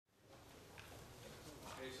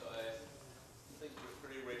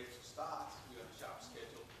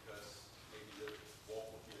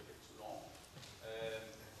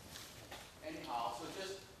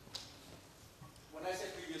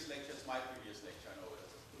this lecture, I know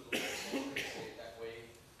it's a little bit slow to say it that way.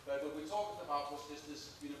 But what we talked about was just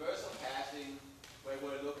this universal caching where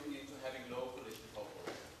we're looking into having local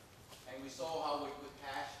incorporation. And we saw how we could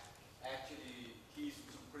cache actually keys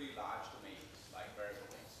from some pretty large domains, like variable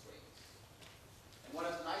length strings. And one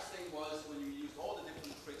of the nice thing was when you used all the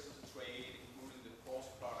different tricks of the trade, including the cross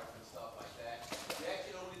product and stuff like that, we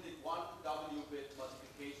actually only did one W-bit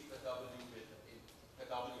multiplication per W-bit per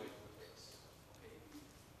W input bits. Okay?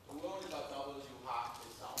 So we only got W half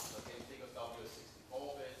bits out. So again, think of W as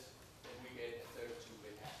 64 bits, then we get a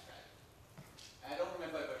 32-bit hash value. And I don't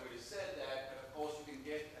remember if I really said that, but of course you can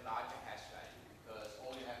get a larger hash value because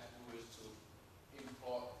all you have to do is to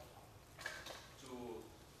import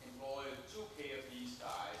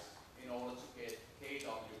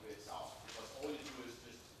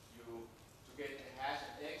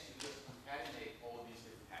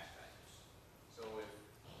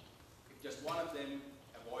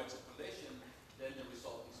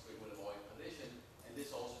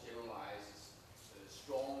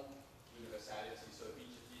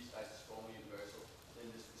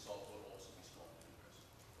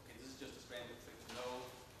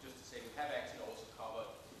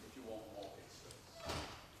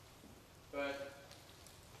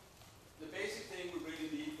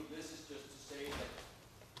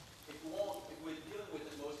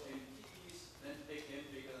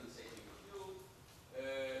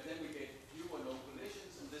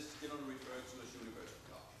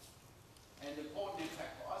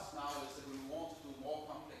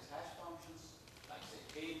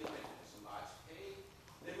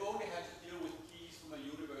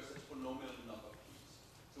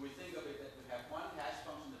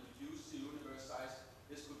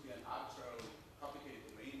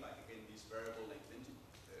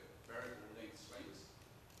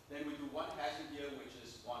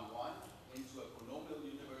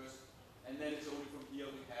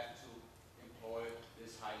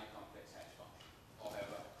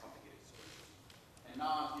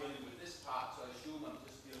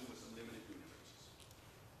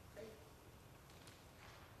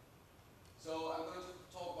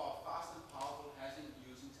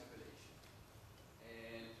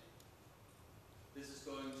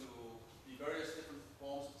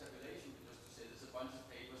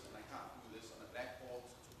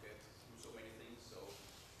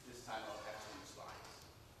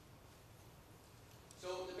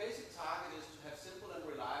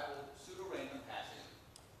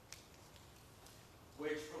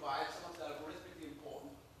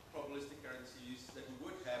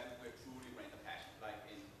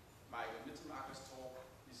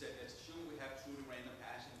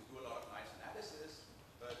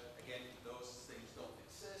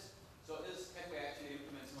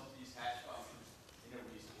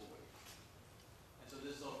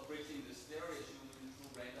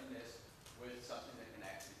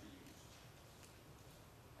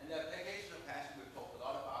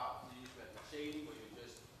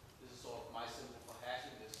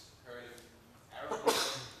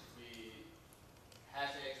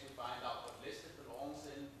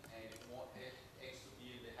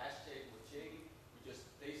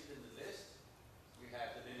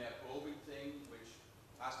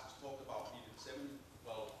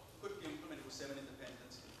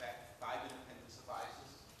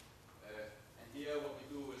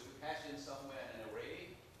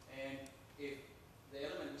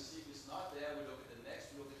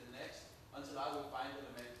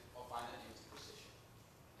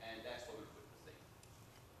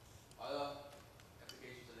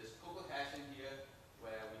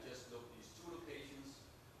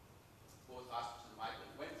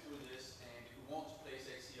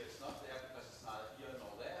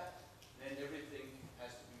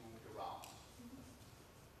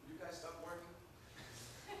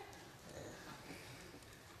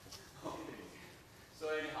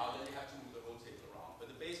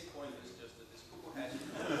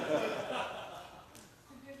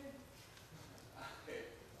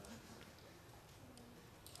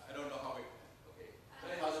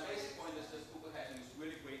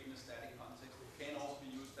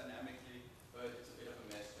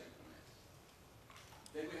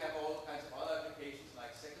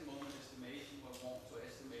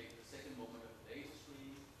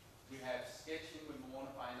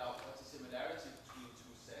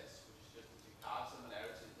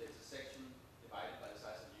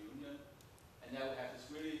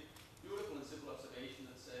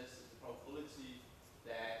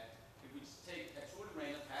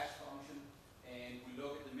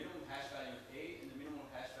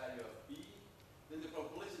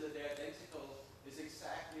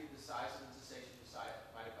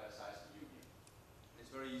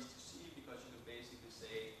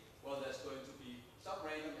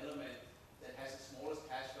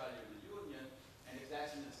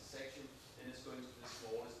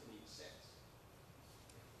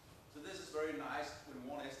when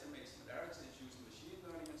one estimates molarity, it's using machine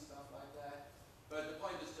learning and stuff like that. But the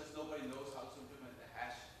point is just nobody knows how to implement the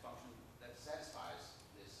hash function that satisfies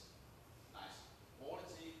this nice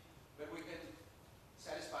quality. But we can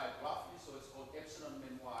satisfy it roughly, so it's called epsilon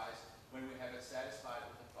min-wise when we have it satisfied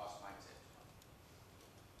with the plus minus epsilon.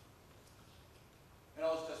 And I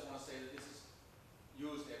also just want to say that this is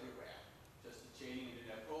used everywhere. Just the chaining and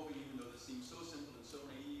linear probing, even though they seem so simple and so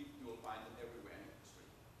naive, you will find them everywhere in industry.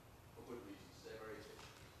 For good reasons, they're very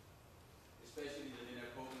efficient. Especially the linear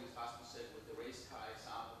probing, as Rasmus said, with the race car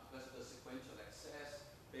example, because of the sequential access.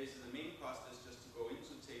 Basically, the main cost is just to go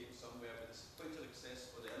into the table somewhere, but the sequential access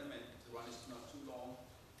for the element to run is not too long,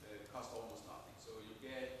 costs almost nothing. So you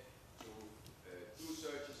get to do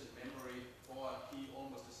searches in memory for a key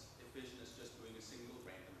almost as efficient as just doing a single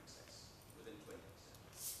random access within 20%.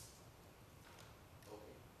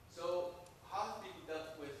 Okay. So how have people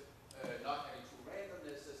dealt with not having true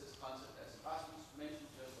randomness? There's this concept, as Rasmus mentioned,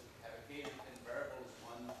 just that we have a k-dependent variable is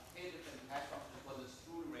one k-dependent hash function because it's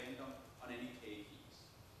truly random on any k keys.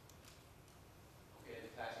 Okay,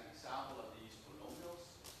 the classic example of these polynomials.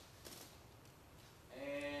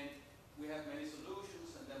 And we have many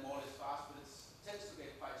solutions, and they're more or less fast, but it tends to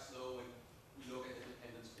get quite slow when we look at the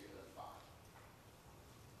dependence bigger than 5.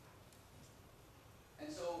 And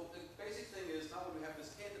so the basic thing is, now when we have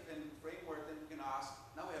this k-dependent framework, then we can ask,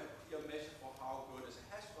 now we have a clear measure for how good is a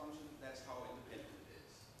hash function, that's how independent it is.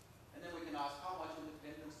 And then we can ask how much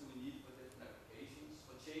independence do we need for different applications.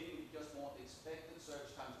 For chaining, you just want the expected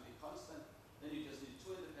search time to be constant, then you just need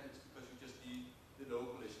 2 independence because you just need the low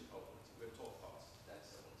collision probability. We've talked about that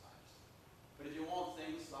several times. But if you want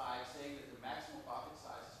things like saying that the maximum bucket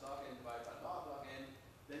size is log n divided by log n,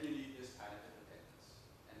 then you need this kind of independence.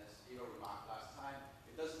 And as Eva remarked last time,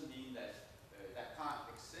 it doesn't mean that that can't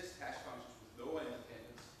exist hash functions with lower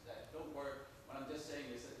independence that don't work. What I'm just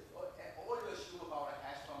saying is that if all you assume about a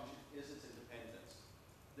hash function is its independence,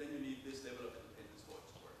 then you need this level of independence for it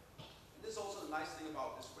to work. And this is also the nice thing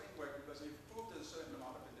about this framework, because if you prove that a certain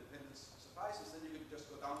amount of independence suffices, then you can just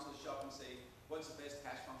go down to the shop and say, what's the best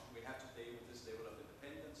hash function we have today with this level of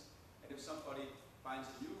independence? And if somebody finds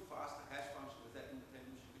a new, faster hash function with that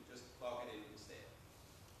independence, you can just plug it in instead.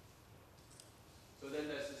 So then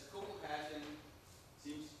there's this Copenhagen hashing.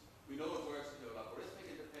 We know it works with your logarithmic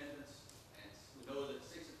independence, and we know that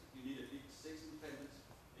you need at least 6 independence,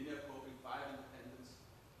 linear probing 5 independence,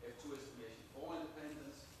 F2 estimation 4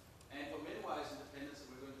 independence, and for minwise independence that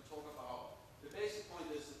we're going to talk about, the basic point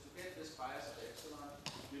is that to get this bias of epsilon,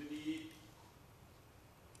 you need.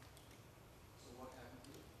 So what happened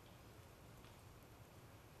here?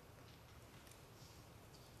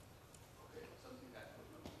 Okay, something happened.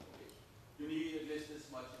 Okay, you need at least this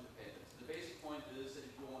much independence. The basic point is that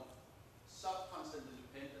if you want sub-constant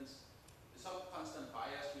independence, the sub-constant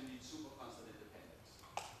bias, you need super-constant independence.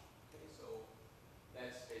 Okay, so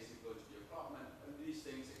that's basically going to be a problem. And these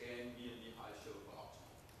things, again, E&D high show for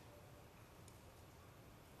optimal.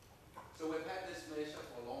 So we've had this measure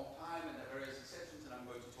for a long time, and there are various exceptions, and I'm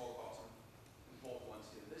going to talk about some important ones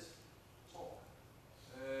here in this talk.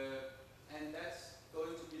 And that's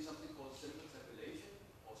going to be something called simple tabulation,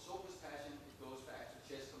 or sophist hashing. It goes back to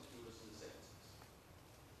chess computers in the 70s.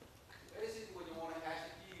 Basically, when you want to hash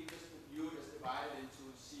a key, you just view it as divided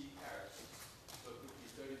into C characters. So it could be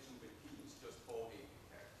 32-bit keys, just 4 8-bit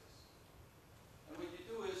characters. And what you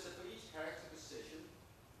do is that for each character position,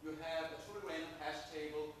 you have a truly random hash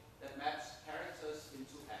table that maps characters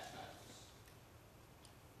into hash values.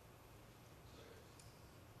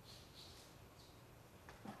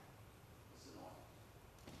 It's annoying.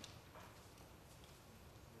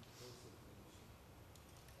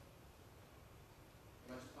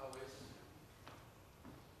 Am I too far away?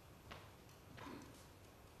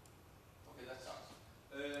 Okay, that sucks.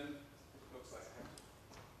 Looks like I have to.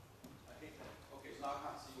 I hate that. Okay, so now I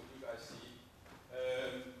can't see what you guys see.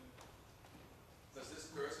 Does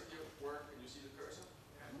this cursor here work? Can you see the cursor?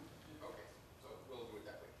 Yeah. Okay, so we'll do it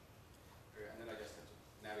that way. And then I just have to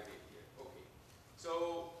navigate here. Okay.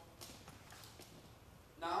 So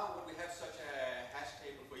now when we have such a hash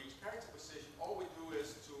table for each character position, all we do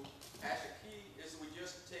is to hash a key is we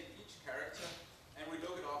just take each character and we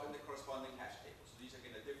look it up in the corresponding hash table. So these are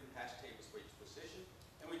again different hash tables for each position,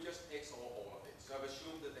 and we just XOR all of it. So I've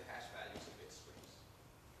assumed that the hash values are bit strings.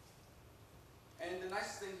 And the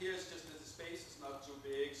nice thing here is just that the space is not too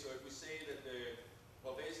big. So if we say that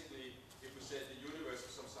basically, if we said the universe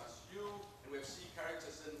is of size U, and we have C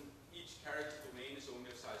characters, then each character domain is only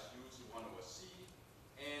of size U, so 1 over C,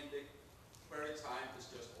 and the query time is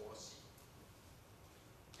just order C.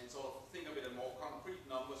 And so think of it in more concrete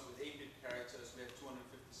numbers with 8-bit characters. We have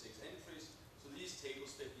 256 entries, so these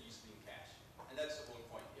tables fit easily in cache. And that's the whole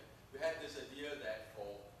point here. We had this idea that for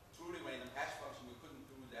truly random hash function, we couldn't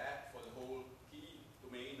do that for the whole key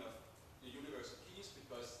domain of the universe of keys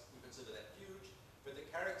because we consider that huge. But the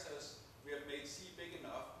characters, we have made C big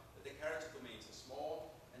enough that the character domains are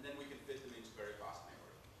small, and then we can fit them into very fast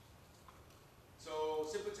memory. So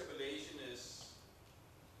simple tabulation is,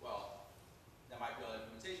 well, there might be other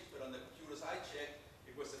implementations, but on the computers I checked,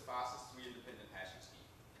 it was the fastest 3-independent hashing scheme.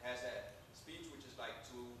 It has a speed which is like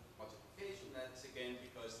 2 multiplication. That's again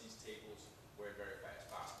because these tables were very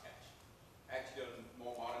fast cache. Actually, on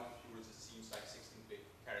more modern computers, it seems like 16-bit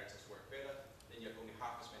characters work better. Then you have only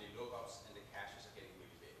half as many lookups, and the caches are getting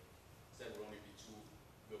really big. So there will only be 2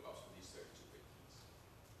 lookups for these 32-bit keys.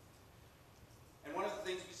 And one of the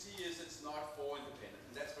things we see is it's not 4-independent,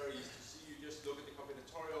 and that's very easy to see. You just look at the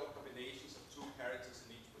combinatorial combinations of 2 characters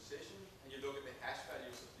in each position, and you look at the hash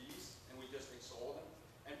values of these, and we just XOR them.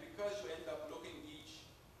 And because you end up looking each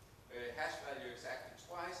hash value exactly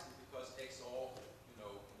twice, and because XOR,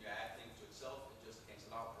 when you add things to itself, it just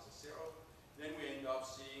cancels out as a 0, then we end up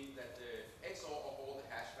seeing that the XOR of all the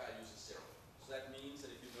hash values is 0. So that means that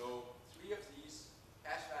if you know 3 of these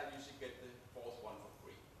hash values, you get the 4th one for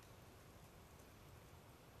free.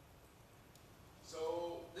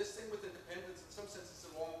 So this thing with independence, in some sense, is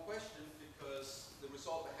the wrong question because the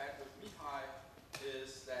result I had with Mihai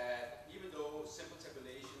is that even though simple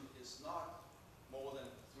tabulation is not more than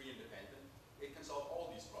 3 independent, it can solve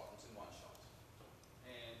all these problems in one shot.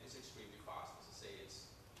 And it's extremely fast. As I say,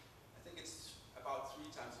 I think it's about 3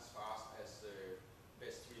 times as fast as the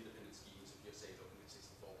best 3 independent schemes if you're, say, looking at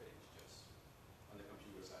 64-bit integers on the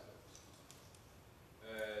computer side of it.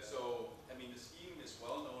 So, I mean, the scheme is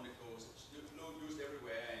well known. It goes, it's used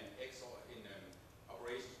everywhere in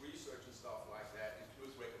operations research and stuff like that. And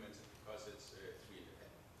Cluth recommends it because it's 3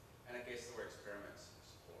 independent. And I guess there were experiments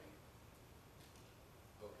supporting it.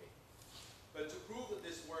 Okay. But to prove that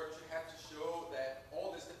this works, you have to show that all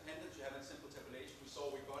this dependence you have in simple tabulation, we saw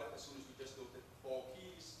we got it as soon as we just looked at 4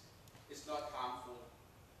 keys, is not harmful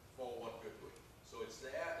for what we're doing. So it's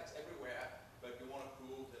there, it's everywhere, but we want to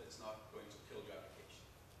prove that it's not going to kill your application.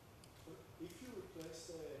 But if you replace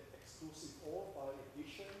the exclusive OR by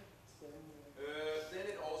addition, then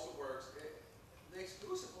it also works. The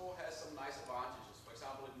exclusive OR has some nice advantages. For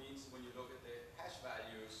example, it means when you look at the hash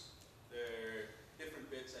values, the different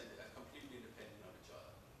bits are completely independent of each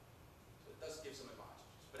other. So it does give some advantages.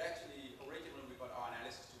 But actually, originally we got our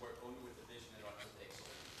analysis to work only with addition and not with XOR.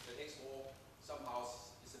 The XOR somehow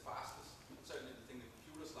is the fastest, certainly the thing the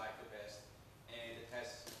computers like the best, and it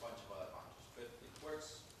has a bunch of other advantages. But it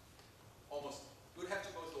works almost, you would have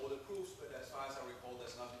to go through all the proofs, but as far as I recall,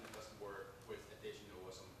 there's nothing that doesn't work with addition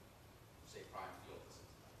over some, say, prime field or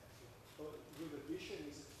something like that. But with addition,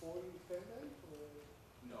 is it 4 independent? Or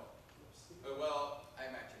no. Well,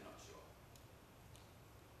 I'm actually not sure.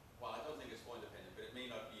 Well, I don't think it's 4 independent, but it may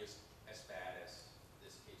not be as bad as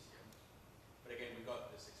this case here. But again, we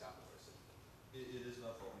got this example very simple. It is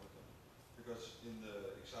not 4 independent. Because in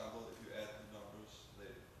the example, if you add the numbers,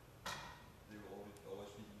 they will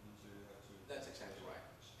always be even, so you have to... That's exactly right.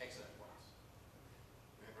 Excellent points.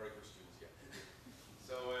 We have very good students here.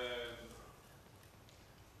 So,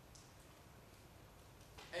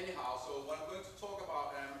 anyhow, so what I'm going to talk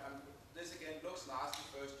about, this again looks nasty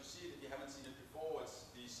first. You see that you haven't seen it before. It's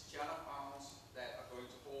these Chernoff bounds that are going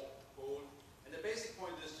to hold. And the basic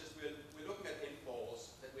point is just we're looking at int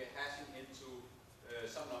balls that we're hashing into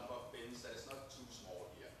some number of bins that is not too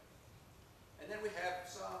small here. And then we have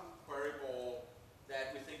some query ball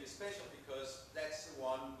that we think is special because that's the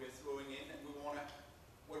one we're throwing in, and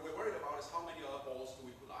what we're worried about is how many other balls do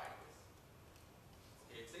we collide with.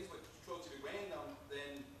 Okay, if things were totally random,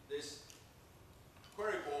 then this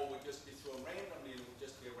query ball would just be thrown randomly and it would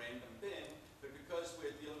just be a random bin. But because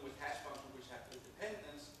we're dealing with hash functions which have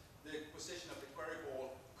dependence, the position of the query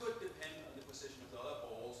ball could depend on the position of the other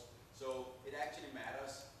balls. So it actually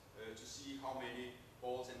matters to see how many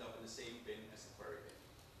balls end up in the same bin as the query bin.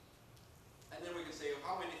 And then we can say,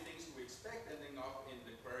 how many things do we expect ending up in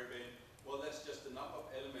the query bin? Well, that's just the number of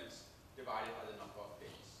elements divided by the number of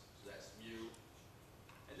bins. So that's mu.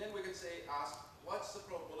 And then we can say, ask, what's the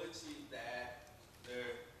probability that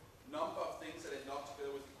the number of things that end up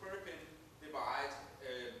together with the query bin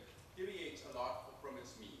deviates a lot from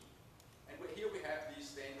its mean? And here we have these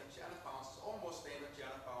standard Chernoff bounds. It's almost standard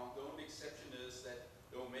Chernoff bound. The only exception is that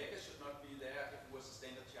the omega should not be there if it was a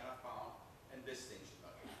standard Chernoff bound, and this thing should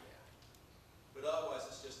not be there. But otherwise,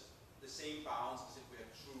 it's just the same bounds as if we had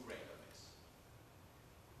true randomness.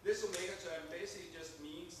 This omega term basically just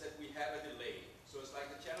means that we have a delay. So it's like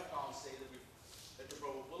the Chernoff bounds say that the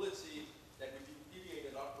probability that we deviate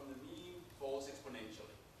a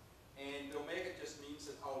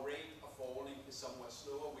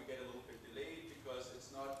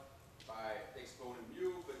by the exponent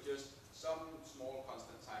mu, but just some small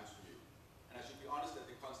constant times mu. And I should be honest that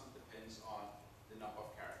the constant depends on the number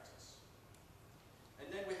of characters.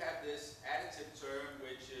 And then we have this additive term,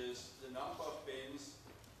 which is the number of bins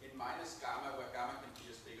in minus gamma, where gamma can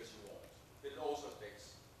be as big as you want. But it also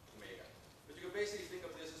affects omega. But you can basically think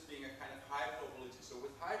of this as being a kind of high probability. So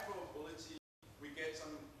with high probability, we get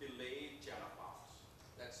some delayed Janov bounds.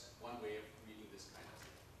 That's one way of reading this kind of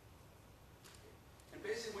thing. Okay. And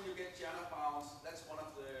basically when you get Janov bounds, that's one of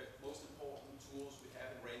the most important tools we have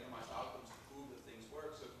in randomized algorithms to prove that things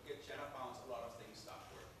work. So if you get Janov bounds, a lot of things start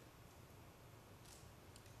working.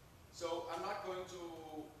 So I'm not going to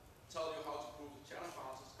tell you how to prove the Janov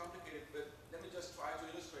bounds. It's complicated, but let me just try to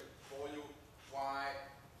illustrate for you why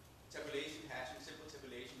tabulation hashing, simple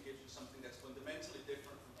tabulation, gives you something that's fundamentally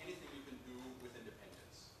different from anything you can do with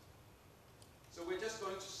independence. So we're just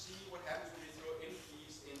going to see what happens when we throw n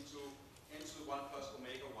keys into 1 plus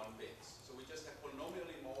omega 1 bins. So we just have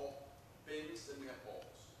polynomially more bins than we have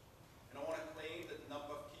balls. And I want to claim that the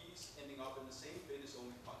number of keys ending up in the same bin is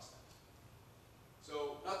only constant.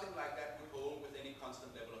 So nothing like that would hold with any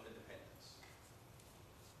constant level of independence.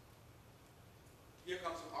 Here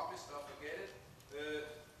comes some obvious stuff, I get it.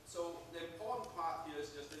 So the important part here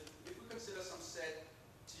is just that if we consider some set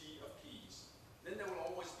T of keys, then there will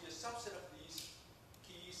always be a subset of these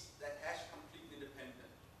keys that hash completely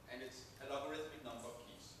independent. And it's a logarithmic number of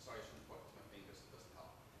keys. Sorry, I shouldn't point to my fingers, it doesn't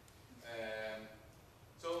help.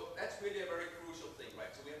 So that's really a very crucial thing,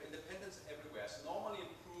 right? So we have independence everywhere. So normally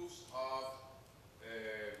in proofs of,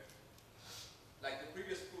 like the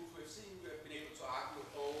previous proof we've seen, we have been able to argue,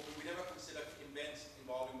 oh, we never consider events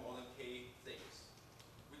involving more than k things.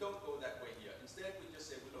 We don't go that way here. Instead, we just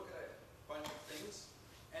say we look at a bunch of things,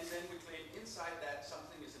 and then we claim inside that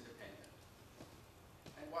something is independent.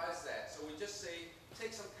 And why is that? So we just say,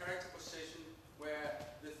 take some character position where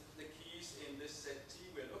the keys in this set T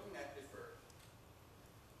we're looking at differ.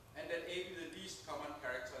 And then A be the least common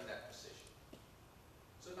character in that position.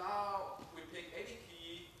 So now we pick any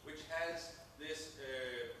key which has this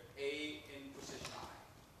A in position I.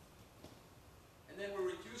 And then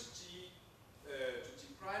we reduce T to T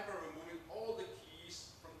prime by removing all the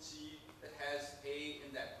keys from T that has A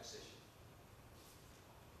in that position.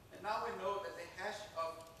 And now we know that the hash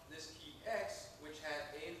of this key X, which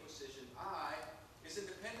had A in position I, is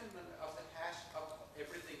independent of the hash of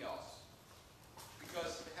everything else.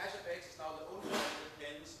 Because the hash of X is now the only one that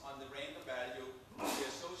depends on the random value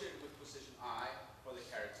associated with position I for the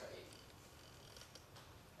character A.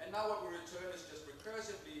 And now what we return is just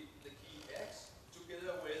recursively the key X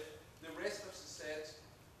together with the rest of the set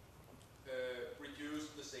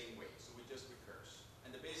reduced the same way. So we just recurse.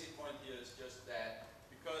 And the basic point here is just that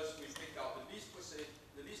because we picked out the least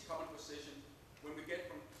common position, when we get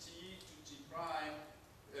from T to T prime,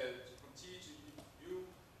 from T to U,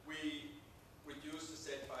 we reduce the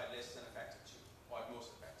set by less than a factor 2, or at most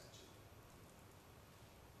a factor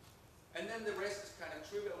 2. And then the rest is kind of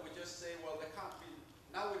trivial. We just say, well, there can't be,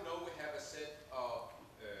 now we know we have a set of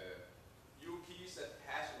U keys that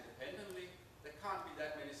hash independently. There can't be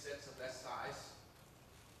that many sets of that size.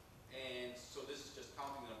 And so this is just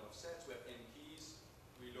counting the number of sets. We have n keys.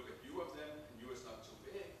 We look at U of them, and U is not too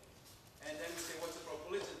big. And then we say, what's the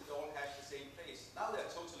probability that they all hash the same place? Now they're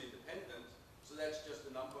totally independent. So that's just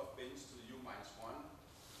the number of bins to the U minus 1.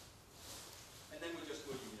 And then we just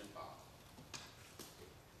do a union bound. Okay.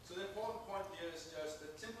 So the important point here is just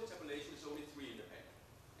that simple tabulation is only 3 independent.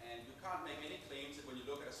 And you can't make any claims that when you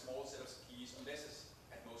look at a small set of keys, unless it's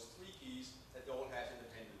at most 3 keys, that they all hash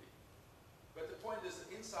independently. But the point is that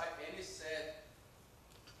inside any set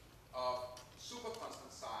of super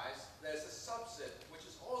constant size, there's a subset which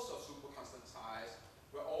is also super constant size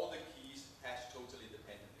where all the keys hash totally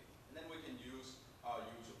independently. And then we can use our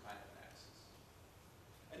usual kind of analysis.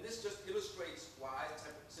 And this just illustrates why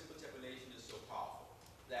simple tabulation is so powerful.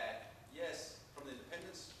 That yes, from the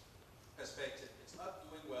independence perspective, it's not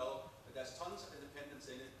doing well, but there's tons of independence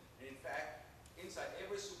in it. And in fact, inside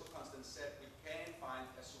every super constant set, we can find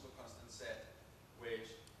a super constant set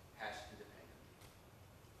which hash independently.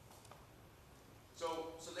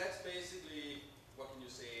 So that's basically, what can you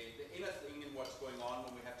say, the inner thing in what's going on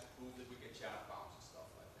when we have to prove that we get Janov bounds and stuff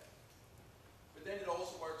like that. But then it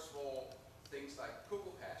also works for things like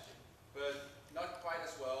cuckoo hashing, but not quite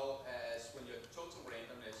as well as when you have total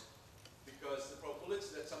randomness, because the probability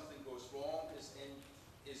that something goes wrong is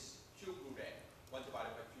cube root n, 1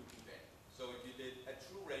 divided by cube root n. So if you did a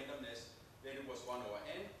true randomness, then it was 1 over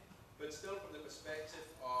n, but still from the perspective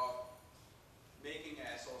of making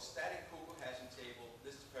a sort of static cuckoo hashing table,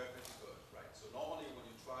 this is perfectly good, right? So normally when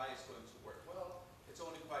you try, it's going to work well. It's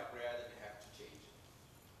only quite rare that you have to change it.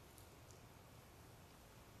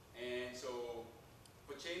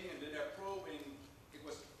 chaining and linear probing, it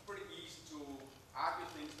was pretty easy to argue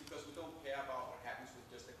things because we don't care about what happens with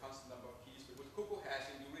just a constant number of keys. But with cuckoo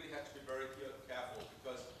hashing, you really have to be very careful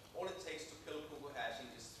because all it takes to kill cuckoo hashing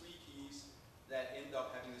is 3 keys that end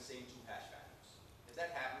up having the same 2 hash values. If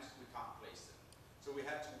that happens, we can't place them. So we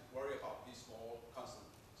have to worry about these small constant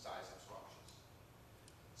size obstructions.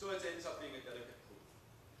 So it ends up being a delicate proof.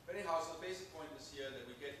 But anyhow, so the basic point is here that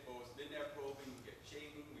we get both linear probing, we get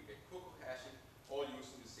chaining, we get cuckoo hashing, all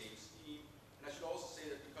using the same scheme. And I should also say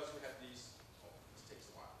that because we have these, this takes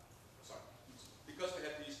a while, sorry. Because we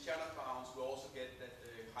have these channel bounds, we also get that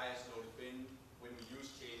the highest loaded bin when we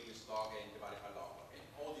use chaining is log n divided by log n.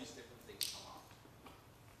 All these different things come out.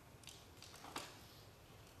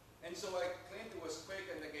 And so I claimed it was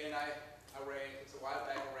quick, and again, I ran, it's a while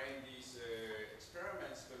back, I ran these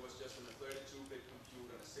experiments, but it was just on a 32-bit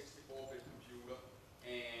computer and a 64-bit computer.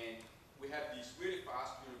 And we have these really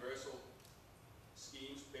fast universal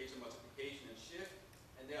schemes based on multiplication and shift,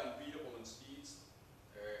 and they're unbeatable in speeds.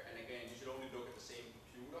 And again, you should only look at the same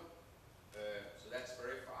computer. So that's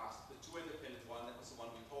very fast. The 2 independent one, that was the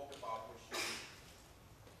one we talked about, was showing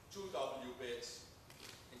 2 W bits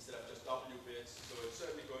instead of just W bits. So it's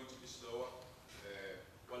certainly going to be slower.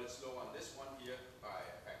 Well, it's slower on this one here by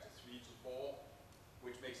a factor 3 to 4,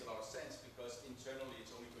 which makes a lot of sense because internally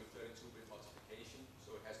it's only doing 32-bit multiplication,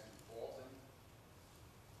 so it has to be 4 of them.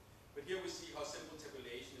 But here we see how simple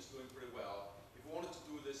tabulation is doing pretty well. If we wanted to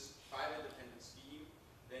do this 5-independent scheme,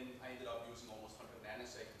 then I ended up using almost 100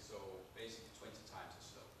 nanoseconds, so basically 20 times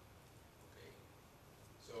as slow. Okay.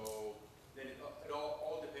 So then it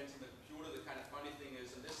all depends on the computer. The kind of funny thing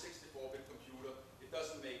is, on this 64-bit computer, it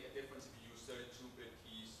doesn't make a difference if you use 32-bit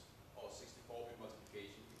keys or 64-bit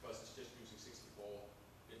multiplication because it's just using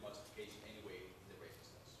 64-bit multiplication anyway in the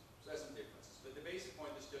registers. So there's some differences. But the basic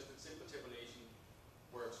point is just that simple tabulation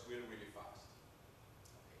works really, really fast.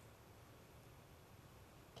 Okay.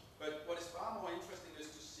 But what is far more interesting is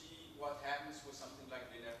to see what happens with something like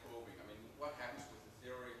linear probing. I mean, what happens with the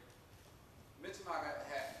theory. Mittelmacher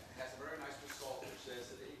has a very nice result which says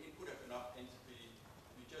that if you put up enough entropy,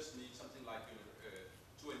 you just need something like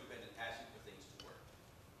 2 independent hashing for things to work.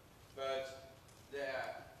 But there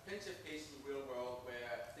are plenty of cases in the real world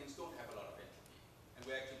where things don't have a lot of entropy. And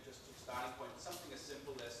we actually just took starting point something as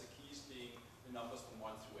simple as the keys being the numbers from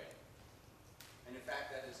 1 through n. And in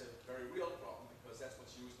fact, that is a very real problem because that's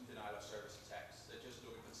what's used in denial of service attacks. They just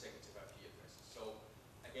look at consecutive IP addresses. So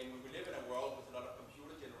again, when we live in a world with a lot of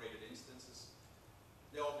computer-generated instances,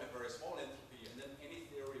 they all have very small entropy, and then any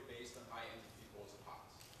theory based on high entropy falls apart.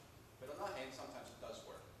 But on the other hand, sometimes it does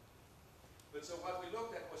work. But so what we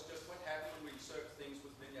looked at was just what happened when we insert things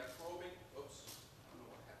with linear probing. Oops, I don't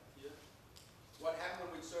know what happened here. What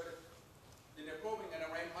happened when we inserted linear probing, and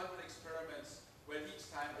I ran 100 experiments where each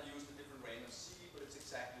time I used a different random C, but it's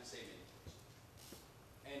exactly the same input.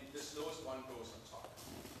 And the slowest one goes on top.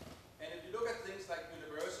 And if you look at things like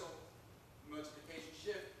universal multiplication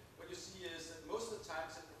shift, what you see is that most of the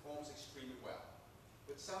times it performs extremely well.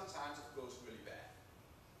 But sometimes it goes really bad.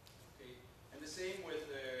 Okay? And the same with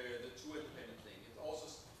the 2 independent thing. It's also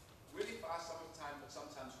really fast some of the time, but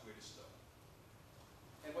sometimes really slow.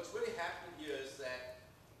 And what's really happening here is that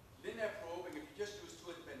linear probing, if you just use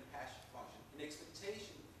 2 independent hash function, in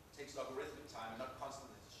expectation takes logarithmic time and not constant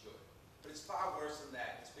as it should. But it's far worse than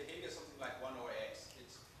that. It's behavior something like 1 over x.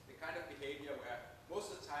 It's the kind of behavior where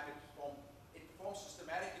most of the time it performs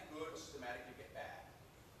systematically good or systematically bad.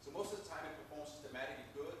 So most of the time it performs systematically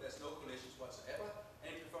good, there's no collisions whatsoever, and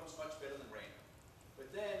it performs much better than random. But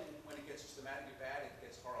then when it gets systematically bad, it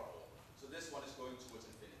gets horrible. So this one is going towards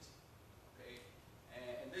infinity. Okay?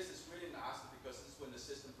 And this is really nasty because this is when the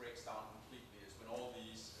system breaks down completely, is when all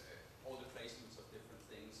these, all the placements of different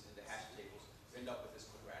things in the hash tables end up with this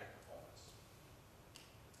quadratic performance.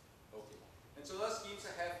 Okay. And so those schemes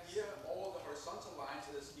I have here, all the horizontal lines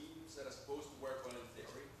are the schemes that are supposed to work well in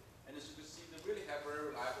theory. And as you can see, they really have very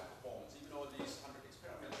reliable performance. Even though these 100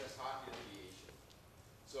 experiments, there's hardly a deviation.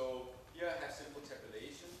 So here I have simple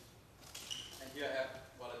tabulation. And here I have,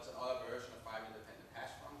 well, it's another version of 5-independent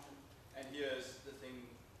hash function. And here's the thing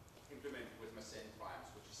implemented with Mersenne primes,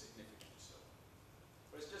 which is significantly slow.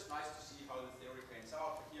 But it's just nice to see how the theory pans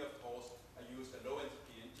out. But here, of course, I used a low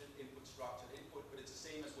entropy input structured input, but it's the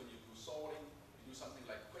same as when you do sorting. You do something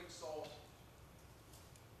like quick sort.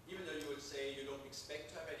 Even though you would say you don't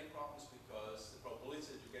expect to have any problems because the probability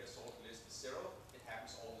that you get a sorted list is 0, it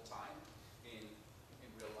happens all the time in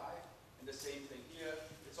real life. And the same thing here.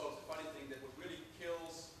 It's also a funny thing that what really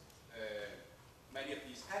kills many of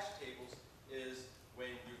these hash tables is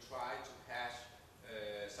when you try to hash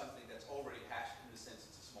something that's already hashed in the sense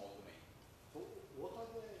it's a small domain. So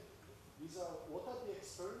what are the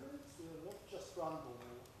experiments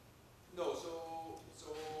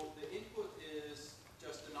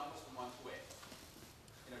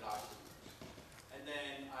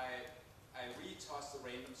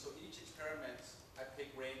experiments, I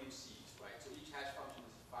pick random seeds, right? So each hash function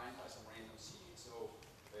is defined by some random seed. So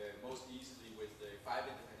most easily with the 5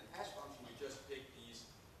 independent hash function, you just pick these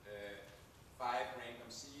 5 random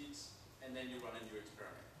seeds, and then you run a new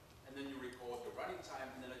experiment. And then you record your running time,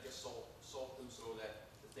 and then I just sort them so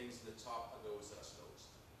that the things in the top are those that are slowest.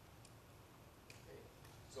 Okay.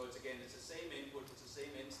 So it's again, it's the same input, it's the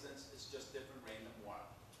same instance, it's just different random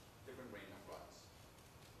runs.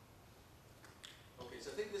 Okay,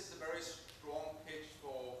 so I think this is a very strong pitch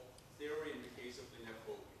for theory in the case of linear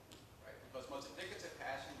probing, right? Because multiplicative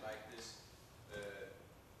hashing like this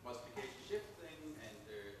multiplication shift thing and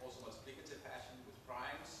also multiplicative hashing with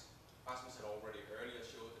primes, Rasmus had already earlier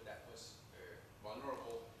showed that that was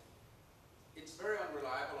vulnerable. It's very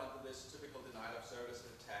unreliable under this typical denial of service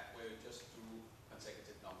attack where you just do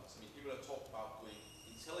consecutive numbers. I mean, people have talked about doing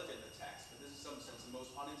intelligent attacks, but this is in some sense the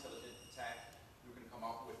most unintelligent attack you can come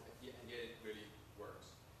up with, and yet it really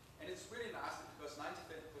works. And it's really nasty because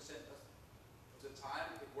 95% of the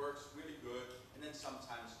time it works really good, and then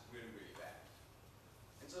sometimes really, really bad.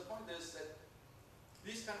 And so the point is that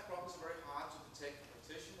these kind of problems are very hard to detect for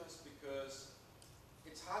practitioners because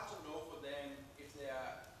it's hard to know for them if they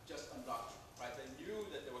are just unlucky, right? They knew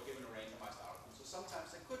that they were given a randomized outcome, so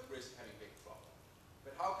sometimes they could risk having a big problem.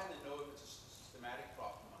 But how can they know if it's a systematic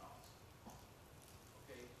problem or not?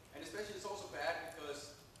 Okay, and especially it's also bad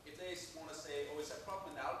because if they want to say, oh, it's a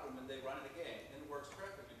problem in the algorithm, and they run it again, and it works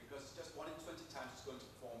perfectly because it's just 1 in 20 times it's going to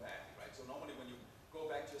perform badly, right? So normally when you go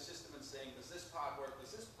back to your system and saying, does this part work,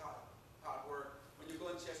 does this part work, when you go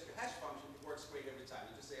and check your hash function, it works great every time.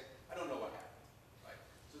 You just say, I don't know what happened, right?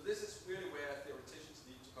 So this is really where theoreticians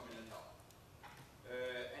need to come in and help.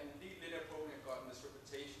 And indeed, linear probing have gotten this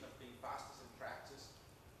reputation of being fastest in practice,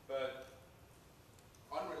 but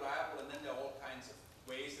unreliable, and then there are all kinds of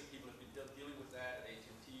ways that people have been dealing with that. At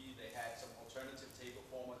AT&T, they had some alternative table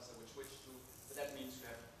formats that would switch to, but that means you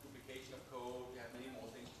have duplication of code, you have many more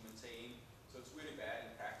things to maintain, so it's really bad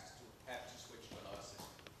in practice to have to switch to another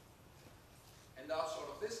system. And the upshot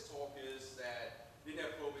of this talk is that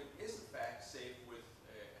linear probing is in fact safe with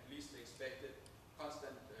at least the expected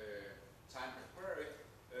constant time per query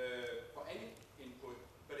for any input,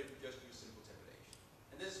 but if you just use simple tabulation.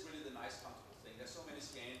 And this is really the nice comfortable thing. There's so many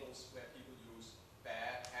scandals where people use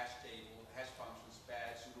bad hash table, hash functions,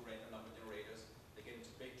 bad pseudo-random number generators. They get into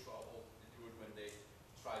big trouble. They do it when they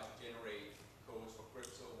try to generate codes for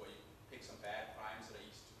crypto where you pick some bad primes that are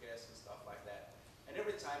easy to guess and stuff like that. And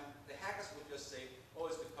every time the hackers will just say, oh,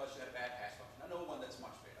 it's because you had a bad hash function. I know one that's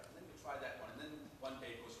much better. And then you try that one, and then one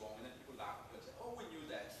day it goes wrong, and then people laugh at you and say, oh, we knew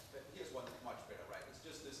that, but here's one that's much better, right? It's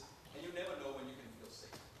just this, and you never know when you can feel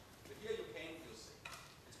safe. But here you can feel safe.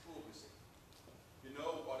 It's provably safe. You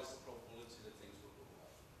know what is the probability that things will go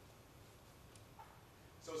wrong.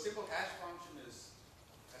 So a simple hash function is,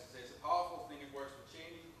 as I say, it's a powerful thing. It works for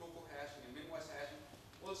chaining, Coco hashing, and minwise hashing.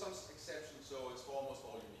 Well, some exceptions, so it's for almost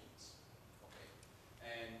all your needs. Okay,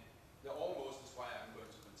 and the almost is why I'm going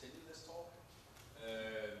to continue this talk.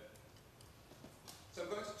 So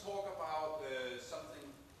I'm going to talk about something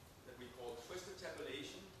that we call twisted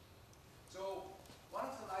tabulation. So one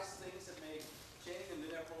of the nice things that make chaining and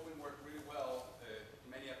linear probing work really well in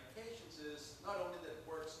many applications is not only that it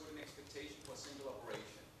works with an expectation for a single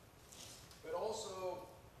operation, but also,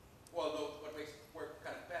 well, no, what makes it work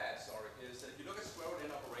kind of bad, sorry, is that if you look at square root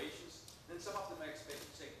n operations, then some of them are expected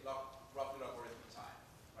to take roughly logarithmic time,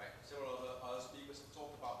 right? Several other speakers have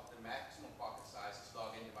talked about that the maximum bucket size is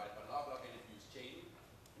log n divided by log n if you use chaining.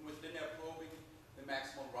 And with linear probing, the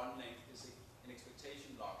maximum run length is an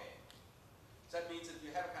expectation log n. So that means that if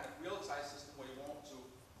you have a kind of real-time system where you want to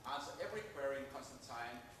answer every query in constant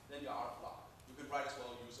time, then you're out of luck. You could might as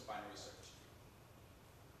well use a binary search tree.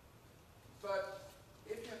 But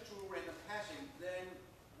if you have true random hashing, then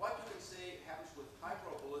what you can say happens with high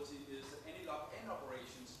probability is that any log n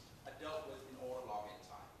operations are dealt with in order log n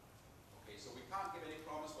time. Okay, so we can't give any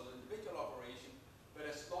promise for the individual operation, but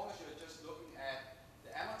as long as you're just looking at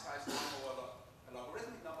the amortized number or a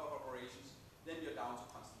logarithmic number of operations, then you're down to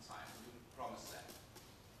constant time, and you can promise that.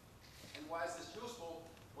 And why is this useful?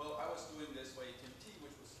 Well, I was doing this for AT&T,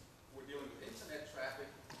 which was, we're dealing with internet traffic,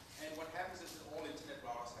 and what happens is that all internet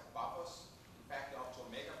routers have buffers, in fact up to a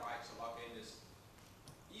megabyte, so log n is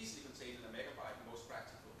easily contained in a megabyte in most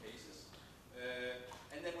practical cases.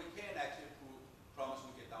 And then we can actually promise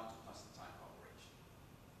we get down to constant time operation.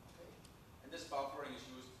 Okay? And this buffering is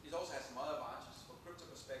used, it also has some other advantages from crypto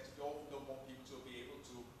perspective. You often don't want people to be able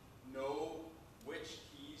to know which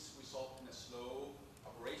keys result in a slow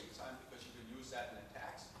operation time because you can use that in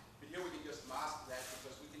attacks. But here we can just mask that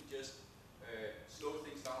because we can just slow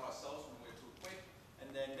things down ourselves when we're too quick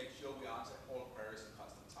and then make sure we answer all queries in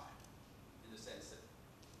constant time.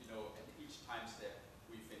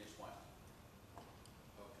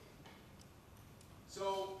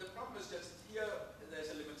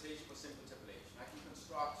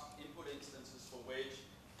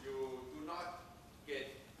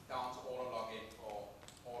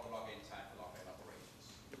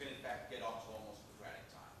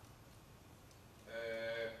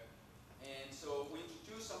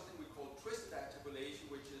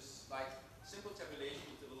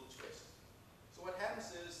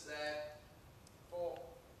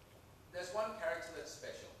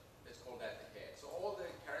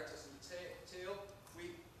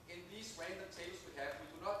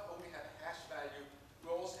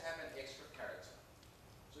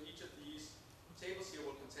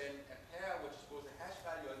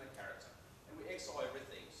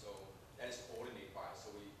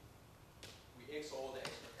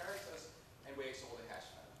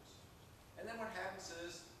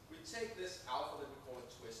 take this alpha that we call a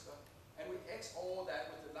twister, and we XOR that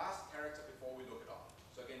with the last character before we look it up.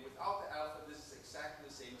 So again, without the alpha, this is exactly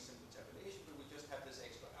the same as simple tabulation, but we just have this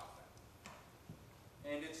extra alpha.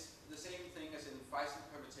 And it's the same thing as in Feisty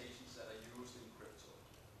permutations that are used in crypto.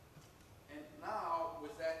 And now,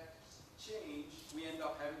 with that change, we end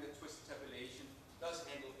up having the twisted tabulation does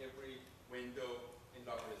handle every window in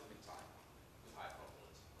logarithmic time with high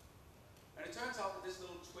probability. And it turns out that this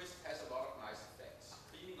little twist has a lot of nice effects,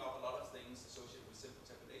 cleaning up a lot of things associated with simple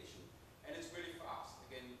tabulation, and it's really fast.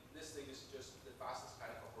 Again, this thing is just the fastest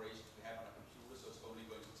kind of operations we have on a computer, so it's only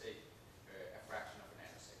going to take a fraction of a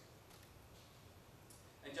nanosecond.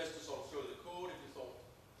 And just to sort of show the code,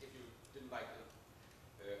 if you didn't like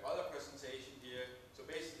the other presentation here, so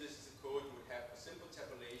basically this is the code. You would have a simple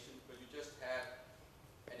tabulation, but you just have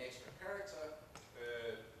an extra character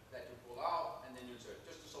that you pull out, and then you insert,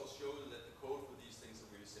 just to sort of show you that the code for these things are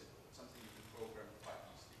really simple. It's something you can program quite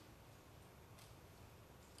easily.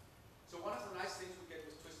 So one of the nice things we get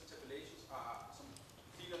with twisted tabulations are some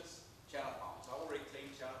peanuts channel bounds. I already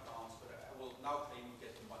claimed channel bounds, but I will now claim we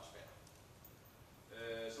get them much better.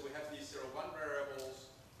 So we have these 0, 1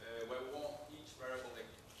 variables where we want each variable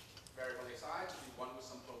xi to be 1 with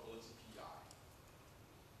some probability pi.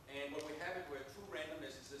 And what we have it where true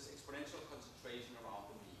randomness is this exponential concentration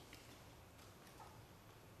around the mean.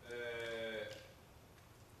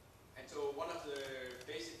 And so one of the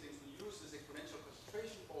basic things we use this exponential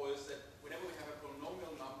concentration for is that whenever we have a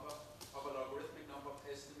polynomial number of a logarithmic number of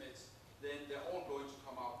estimates, then they're all going to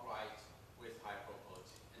come out right with high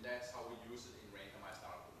probability. And that's how we use it in randomized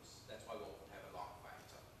algorithms. That's why we often have a log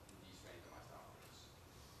factor in these randomized algorithms.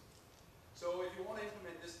 So if you want to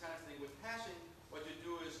implement this kind of thing with hashing, what you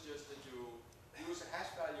do is just that you use a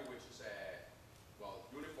hash value which is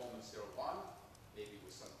uniform in 0, 1, maybe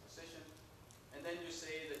with some precision. And then you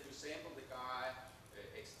say that you sample the guy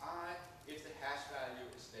xi if the hash value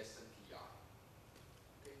is less than pi.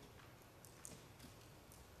 Okay.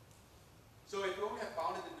 So if you only have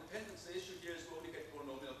bounded independence, the issue here is we only get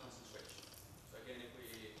polynomial concentration. So again, if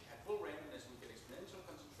we had full randomness, we get exponential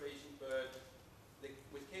concentration, but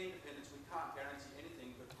with k-independence, we can't guarantee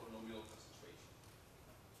anything but polynomial concentration.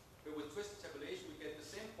 But with twisted tabulation, we get the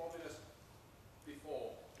same formulas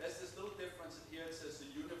before. There's this little difference in here. It says the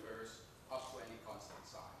universe up to any constant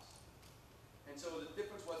size. And so the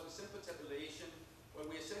difference was with simple tabulation, what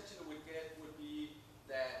we essentially would get would be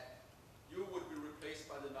that you would be replaced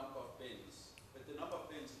by the number of bins. But the number of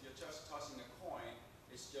bins, if you're just tossing a coin,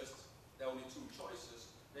 it's just, there are only 2 choices.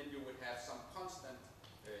 Then you would have some constant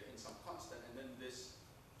in some constant, and then this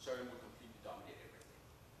term would completely dominate everything.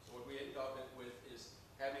 So what we end up with is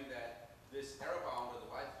having that this error bound, or the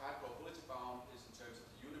high probability bound, is in terms of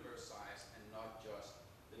the universe size and not just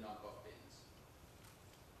the number of bins.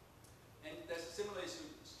 And there's a similar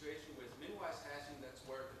situation with minwise hashing that's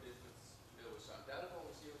worked a bit with Søren Dalgaard,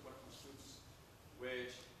 who's here, one of my students,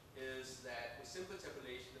 which is that with simple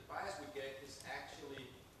tabulation, the bias we get is actually,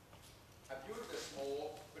 I view it as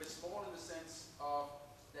small, but it's small in the sense of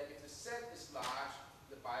that if the set is large,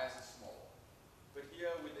 the bias is small. But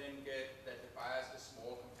here we then get that the bias is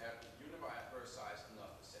small compared to the universe size and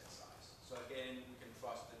not the set size. So again, we can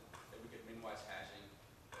trust it that we get minwise hashing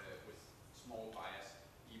with small bias,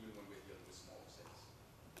 even when we're dealing with small sets.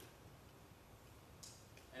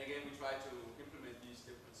 And again, we try to implement these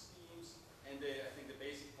different schemes. And I think the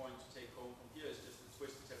basic point to take home from here is just that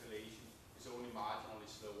twisted tabulation is only marginally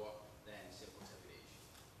slower than simple tabulation.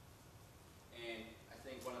 And I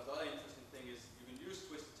think one of the other interesting things is you can use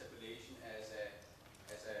twisted tabulation as a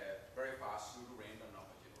very fast pseudo-random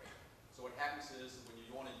number generator. So what happens is when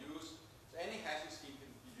you want to use, so any hashing scheme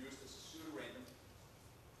can be used as a pseudo-random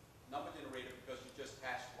number generator because you just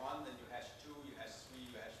hash 1, then you hash 2, you hash 3,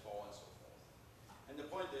 you hash 4, and so forth. And the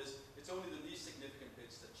point is, it's only the least significant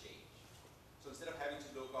bits that change. So instead of having to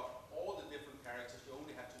look up all the different characters, you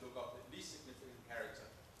only have to look up the least significant character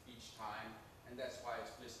each time, and that's why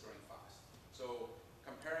it's blistering fast. So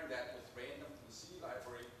comparing that with random from the C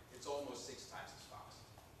library, it's almost 6 times as fast.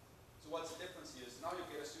 So what's the difference here is now you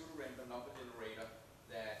get a pseudo-random number generator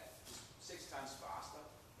that is 6 times faster,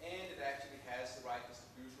 and it actually has the right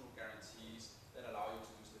distributional guarantees that allow you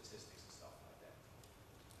to do statistics and stuff like that.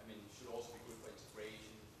 I mean, it should also be good for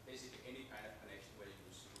integration, basically any kind of connection where you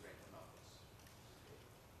use pseudo-random numbers.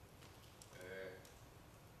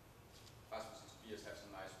 Rasmus and Tobias have some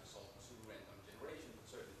nice results for pseudo-random generation, but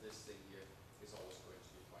certainly this thing here is also going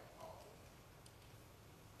to be quite powerful.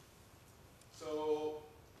 So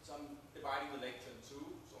I'm dividing the lecture in 2,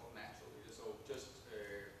 sort of naturally. So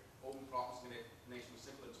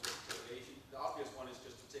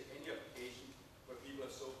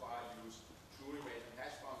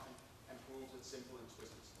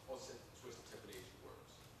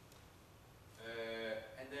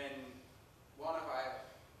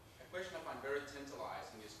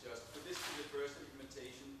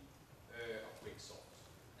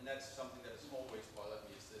that's something that has always bothered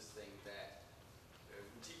me, is this thing that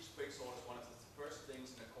we teach quicksort as one of the first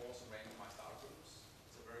things in a course in randomized algorithms.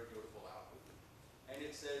 It's a very beautiful algorithm. And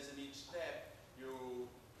it says in each step, you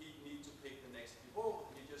need to pick the next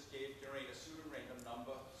pivot. You just generate a pseudo-random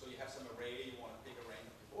number. So you have some array you want to pick a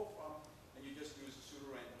random pivot from, and you just use a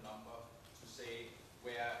pseudo-random number to say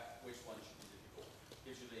which one should be the pivot.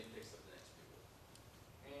 Gives you the index of the next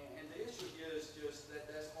pivot. And the issue here is just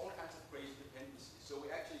that there's all kinds of crazy dependencies. So we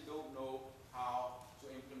actually don't know how to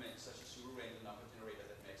implement such a pseudo-random number generator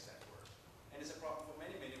that makes that work. And it's a problem for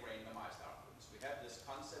many, many randomized algorithms. We have this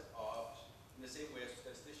concept of, in the same way as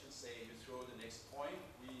statisticians say you throw the next coin,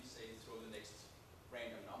 we say throw the next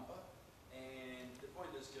random number. And the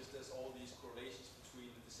point is just there's all these correlations between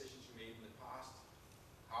the decisions you made in the past,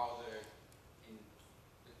 how in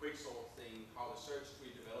the quicksort thing, how the search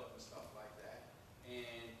tree developed and stuff like that.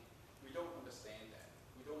 And we don't understand that.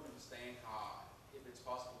 We don't understand how, if it's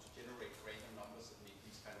possible to generate random numbers that make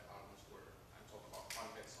these kind of algorithms work. I'm talking about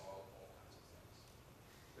convex all kinds of things.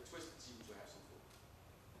 The twisted seems to have some proof.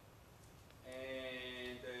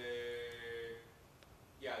 And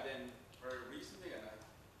yeah, then very recently, and I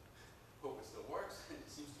hope it still works, it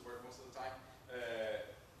seems to work most of the time,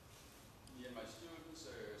 me and my students,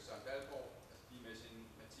 Søren Dalgaard, Dimesh,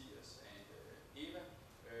 Matthias, and Eva,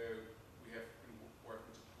 we have been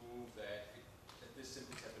working to prove that this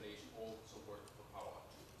simple tabulation also works for power up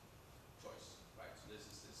to choice, right? So this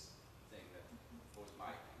is this thing that both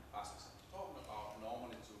Mike and Rasmus are talking about.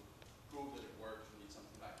 Normally, to prove that it works, you need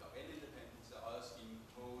something like log n independence. The other scheme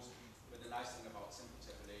proposed, but the nice thing about simple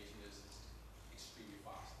tabulation is it's extremely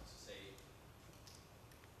fast. As I say,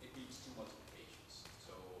 it needs 2 multiplications,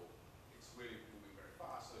 so it's really moving very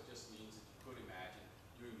fast. So it just means that you could imagine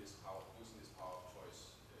using this power of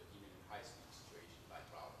choice even in high-speed situations like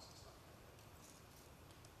routers and stuff like that.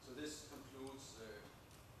 So this concludes the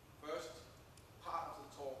first part of the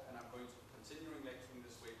talk, and I'm going to continuing lecturing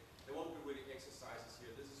this way. There won't be really exercises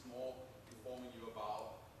here. This is more informing you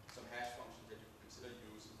about some hash functions that you can consider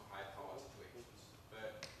using for high-power situations.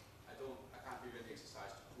 But I can't give you an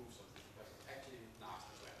exercise to prove something because it's actually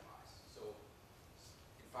nasty to analyze. So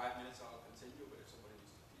in 5 minutes I'll continue, but if somebody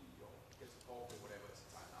needs to pee or gets a coffee or whatever, it's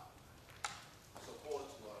fine now. So call it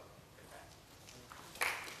to get back.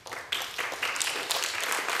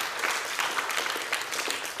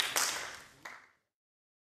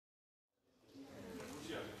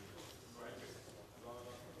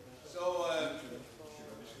 So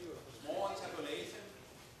more on tabulation.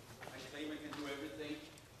 I claim I can do everything.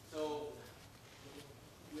 So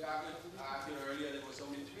we argued earlier there was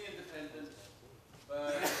only 3 independent,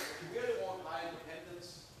 but if you really want high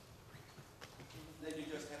independence, then you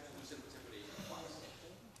just have to do simple tabulation twice.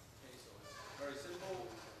 Okay, so it's very simple.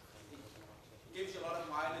 It gives you a lot of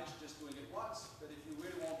mileage just doing it once, but if you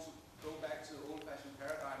really want to go back to the old-fashioned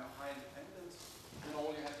paradigm of high independence, then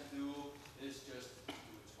all you have to do is just do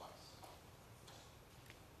it twice.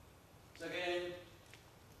 So again,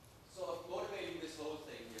 sort of motivating this whole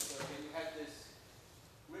thing here. So again, we had this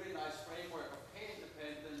really nice framework of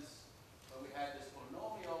k-independence, where we had this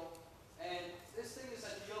polynomial, and this thing is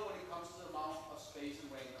ideal when it comes to the amount of space and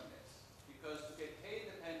randomness, because to get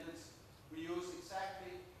k-independence, we use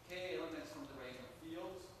exactly k elements from the random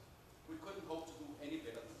fields. We couldn't hope to do any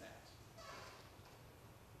better than that.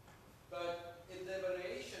 But in the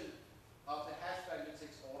evaluation of the hash value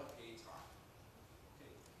takes order k time. Okay.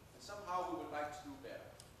 And somehow we would like to do better.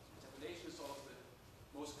 So tabulation is sort of the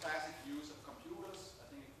most classic use of computers. I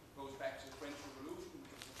think it goes back to the French Revolution,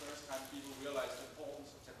 which was the first time people realized the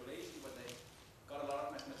importance of tabulation when they got a lot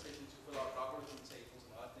of mathematicians to fill out logarithm tables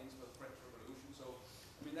and other things for the French Revolution. So,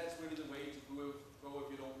 I mean, that's really the way to go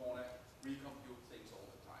if you don't want to recompute things all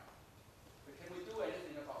the time. But can we do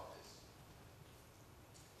anything about this?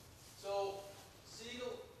 So,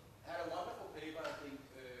 Siegel had a wonderful paper. I think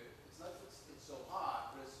it's so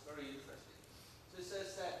hard, but it's very interesting. So it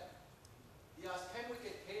says that he asked, can we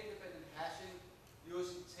get k-independent hashing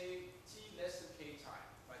using t less than k time?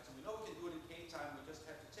 Right? So we know we can do it in k time. We just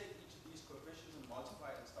have to take each of these coefficients and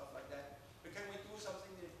multiply it and stuff like that. But can we do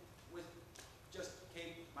something with just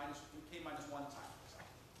k minus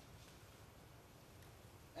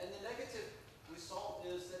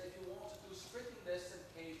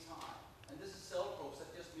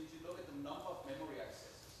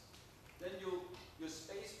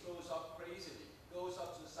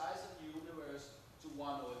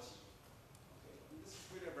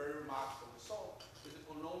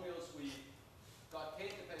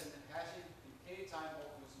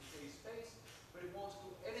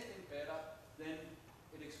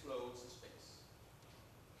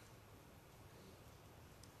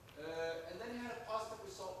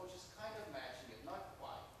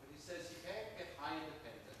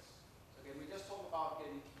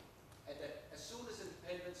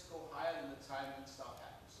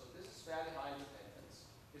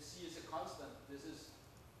C is a constant, this is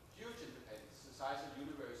huge independence, the size of the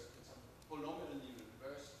universe, it's a polynomial in the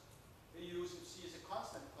universe. He uses C is a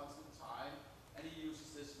constant time, and he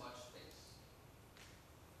uses this much space.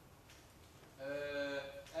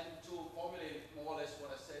 And to formulate more or less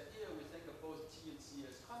what I said here, we think of both T and C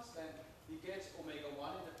as constant. He gets omega 1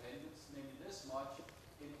 independence, namely this much,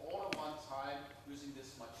 in order 1 time using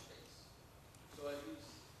this much space. So at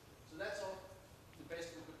least, so that's all the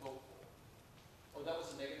best we could hope for. Oh, that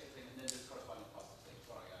was a negative thing, and then this corresponding positive thing.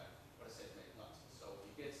 Sorry, what I said made nonsense. So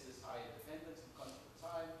he gets this high independence in constant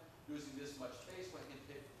time using this much space where he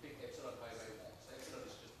can pick epsilon however he wants. So epsilon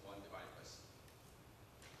is just 1 divided by C.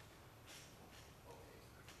 Okay.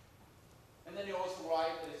 And then you also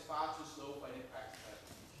write that it's far too slow for any practical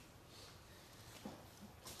application.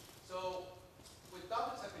 So with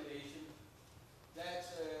double tabulation, that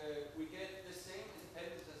we get the same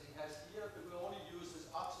independence as he has here, but we only use this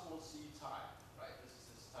optimal C time, right? This is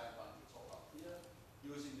this time bound we talk about here,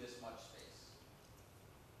 using this much space.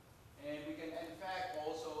 And we can, in fact,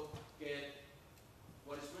 also get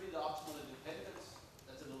what is really the optimal independence.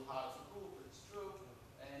 That's a little harder to prove, but it's true.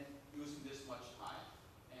 And using this much time,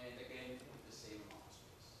 and again with the same amount of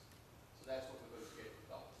space. So that's what we're going to get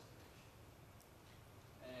with double tabulation.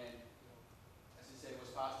 And as I said, it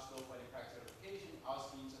was far too slow for any practical application. Our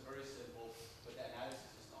schemes are very simple, but the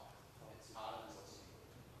analysis is not. It's harder than what's simple.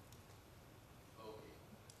 Okay.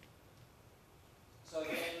 So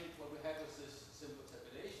again, what we had was this simple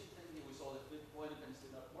tabulation thing here. We saw that before independence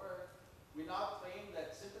did not work. We now claim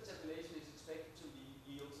that simple tabulation is expected to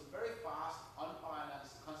yield some very fast,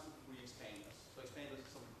 unbalanced, constant degree expanders. So expanders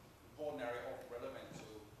is some important area often relevant to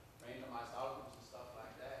randomized algorithms and stuff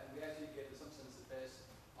like that. And we actually get, in some sense, the best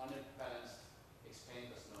unbalanced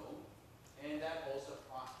expanders known. And that also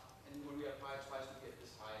applies, and when we apply it twice, we get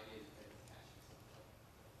this high independent caching.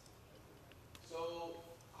 So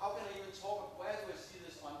how can I even talk, where do I see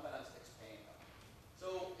this unbalanced expander?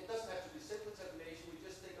 So it doesn't have to be simple tabulation, we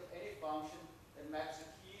just think of any function that maps the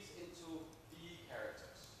keys into D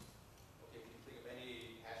characters. Okay, we can think of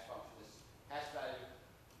any hash function as hash value.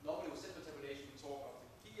 Normally with simple tabulation we talk of the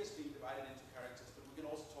key as being divided into characters, but we can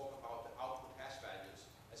also talk about the output hash values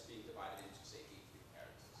as being divided into, say, 8-bit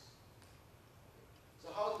characters. So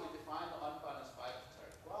how do we define the unbalanced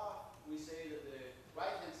bipartite graph? We say that the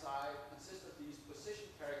right-hand side consists of these position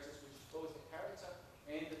characters, which is both the character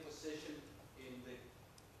and the position in the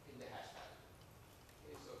hash value.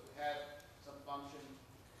 Okay, so if we have some function,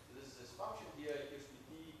 so this is this function here, it gives me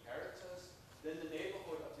D characters, then the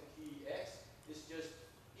neighborhood of the key X is just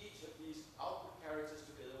each of these output characters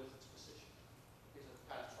together with its position. Okay, so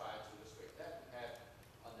kind of try to illustrate that. We have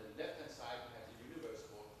on the left-hand side, we have the universe of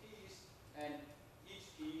all keys, and each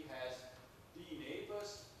key has D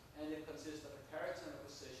neighbors, and it consists of a character and a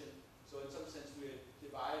position. So in some sense, we're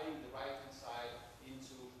dividing the right-hand side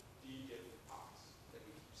into D different parts that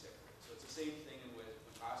we keep separate. So it's the same thing when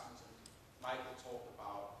Carsten and Mikkel talked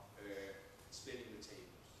about splitting the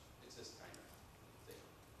tables. It's this kind of thing.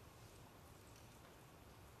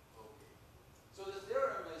 Okay. So the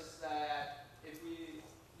theorem is that if we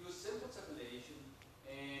use simple tabulation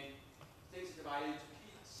and things are divided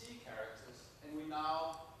into C characters, and we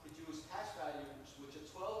now produce hash values which are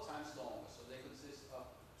 12 times longer, so they consist of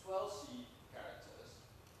 12 C characters,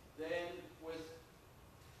 then with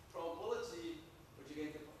probability, which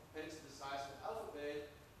again depends on the size of the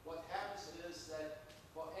alphabet, what happens is that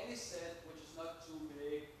for any set which is not too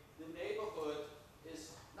big, the neighborhood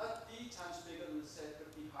is not D times bigger than the set,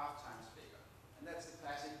 but D half times bigger. And that's the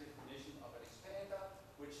classic definition of an expander,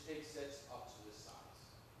 which takes sets up to this size.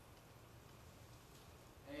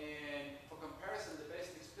 And for comparison, the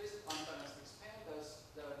best explicit unbalanced expanders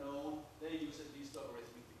that are known, they use at least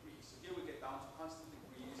logarithmic degrees. So here we get down to constant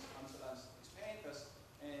degrees, unbalanced expanders,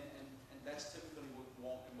 and that's typically what we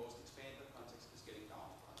want in most expander contexts, is getting down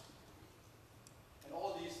to constant degree. And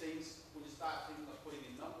all these things, when you start thinking of putting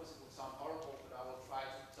in numbers, it will sound horrible, but I will try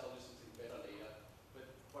to tell you something better later. But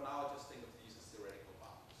for now, just think of these as theoretical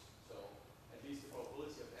bounds. So at least the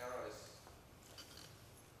probability of error is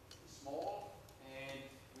small, and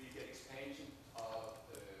we get expansion of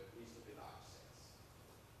reasonably large sets.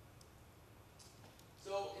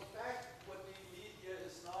 So in fact, what we need here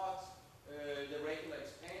is not the regular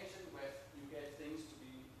expansion where you get things to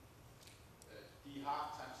be D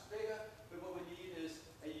half times bigger, but what we need is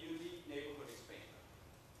a unique neighborhood expander.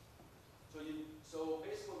 So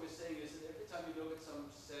basically what we're saying is that every time you look at some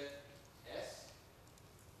set S,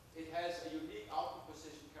 it has a unique output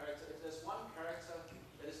position character. If there's one character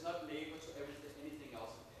that is not neighbor to anything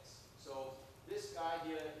else in S. So this guy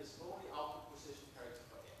here is only output position character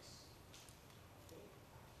for X. Okay?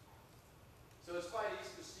 So it's quite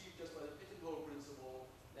easy to see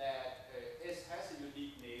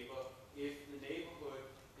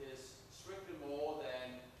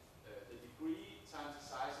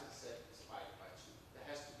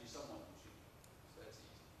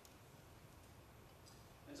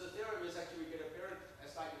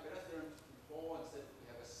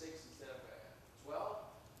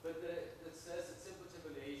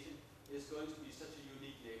going to be such a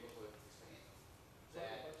unique neighborhood expander.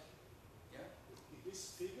 That, yeah? In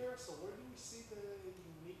this figure, so where do we see the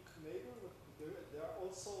unique neighborhood? There are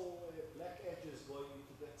also black edges going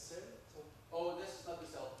into that cell. So Oh, this is not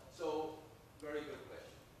the cell. So, very good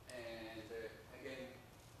question. And again,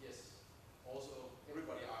 yes, also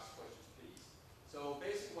everybody asks questions, please. So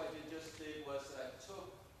basically what you just did was that I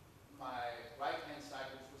took my right-hand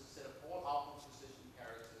side, which was a set of all output position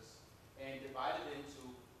characters, and divided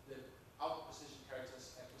into the output position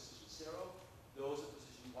characters at position 0, those at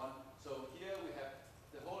position 1. So here we have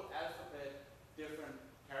the whole alphabet, different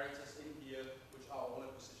characters in here, which are all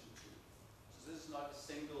at position 2. So this is not a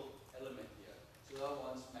single element here. So the other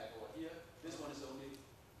ones map over here. This one is only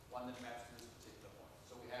one that maps to this particular point.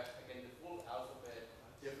 So we have, again, the full alphabet,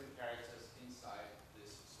 different characters inside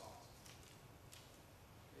this slot.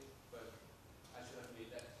 Okay, but I should have made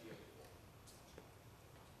that clear before.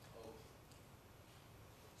 Okay.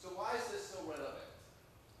 So why is this so relevant?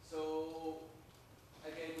 So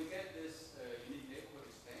again, we get this unique neighborhood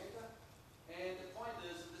expander, and the point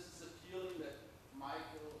is, and this is appealing that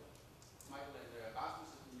Michael and Rasmus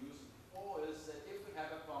have been using before, is that if we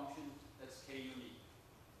have a function that's k unique,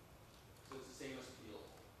 so it's the same as appeal.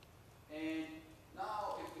 And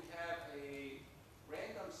now if we have a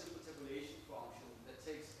random simple tabulation function that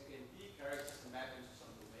takes, again, b characters and map into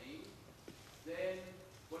some domain, then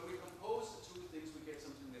when we compose the two things, we get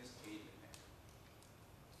something that's k-dependent.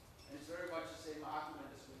 And it's very much the same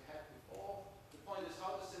argument as we had before. The point is,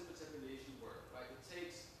 how does simple tabulation work, right? It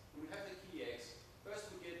takes, when we have the key x, first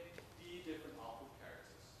we get d different output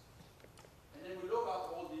characters. And then we look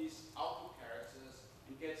up all these output characters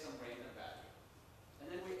and get some random value. And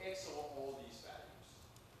then we XOR all these values.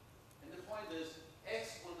 And the point is,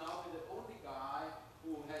 x will now be the only guy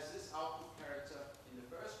who has this output character in the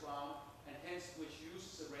first round, and hence which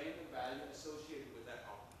uses a random value associated with that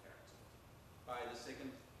output character by the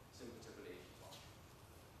second simple tabulation function.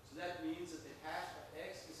 So that means that the hash of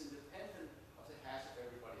x is independent of the hash of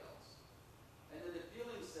everybody else. And then the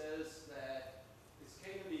feeling says that it's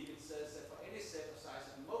k unique. It says that for any set of size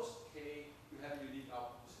at most k, you have a unique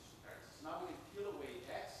output position character. So now we can peel away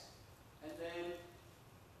x, and then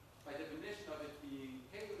by definition of it being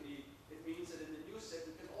k unique, it means that in the new set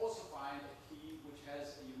we can also find a key which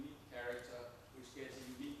has a unique character, which gets a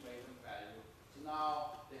unique random value. So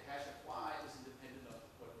now the hash of y is independent of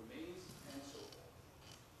what remains, and so forth.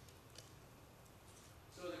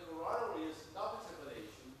 So the corollary is double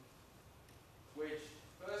tabulation, which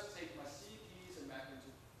first take my C keys and map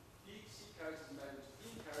into C characters and map into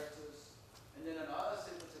B characters, and then another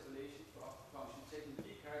simple tabulation function taking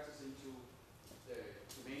B characters into the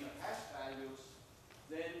domain of hash values.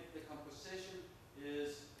 Then the composition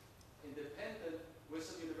is independent with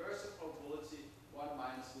some universal probability 1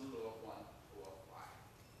 minus little of 1 over y.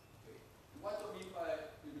 Okay. And what do I mean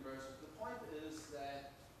by universal? The point is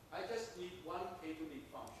that I just need one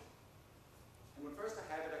k-unique function. And when first I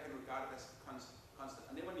have it, I can regard it as constant.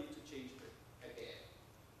 I never need to change it again.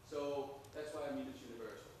 So that's why I mean it's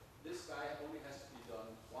universal. This guy only has to be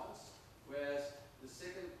done once, whereas the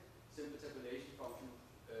second simple tabulation function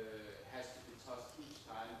has to be tossed each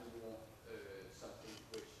time we want something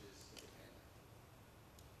which is independent.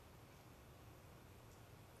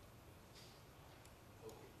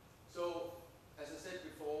 Okay. So, as I said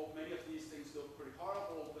before, many of these things look pretty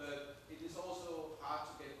horrible, but it is also hard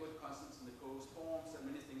to get good constants in the closed forms, and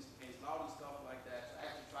many things can cancel out and stuff like that. So I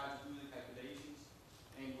actually tried to do the calculations,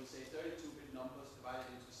 and would say 32-bit numbers divided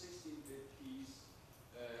into 16-bit keys.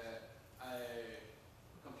 I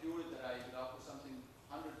computed that I ended up with something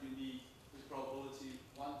 100 unique with probability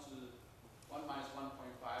 1 minus 1.5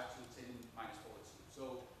 to 10 minus 42. So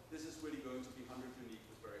this is really going to be 100 unique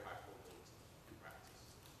with very high probability in practice.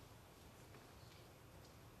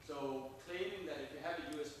 So claiming that if you have a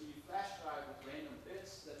USB flash drive with random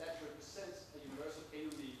bits, that represents a universal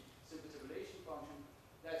k-unique simple tabulation function,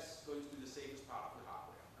 that's going to be the safest part of the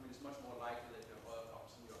hardware. I mean, it's much more likely that you have other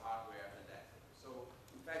problems in your hardware than that. So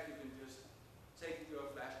in fact, you can just take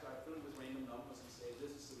your flash drive, fill it with random numbers, and say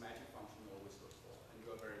this is the magic function you always look for, and you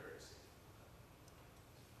are very, very safe.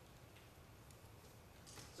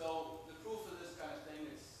 So the proof of this kind of thing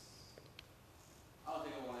is, I don't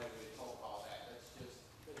think I want to really talk about that. That's just,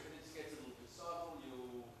 it gets a little bit subtle.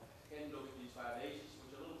 You can look at these violations,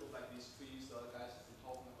 which are a little bit like these trees the other guys have been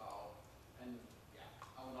talking about, and yeah,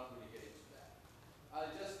 I will not really get into that. I'll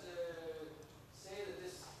just say that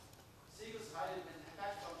this Siegel's high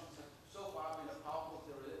hash functions have so far been a powerful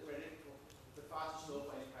theoretic but far too slow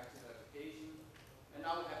for any practical application. And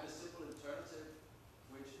now we have this simple alternative,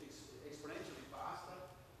 which is exponentially faster,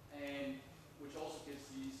 and which also gives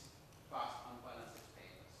these fast unbalanced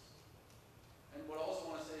expanders.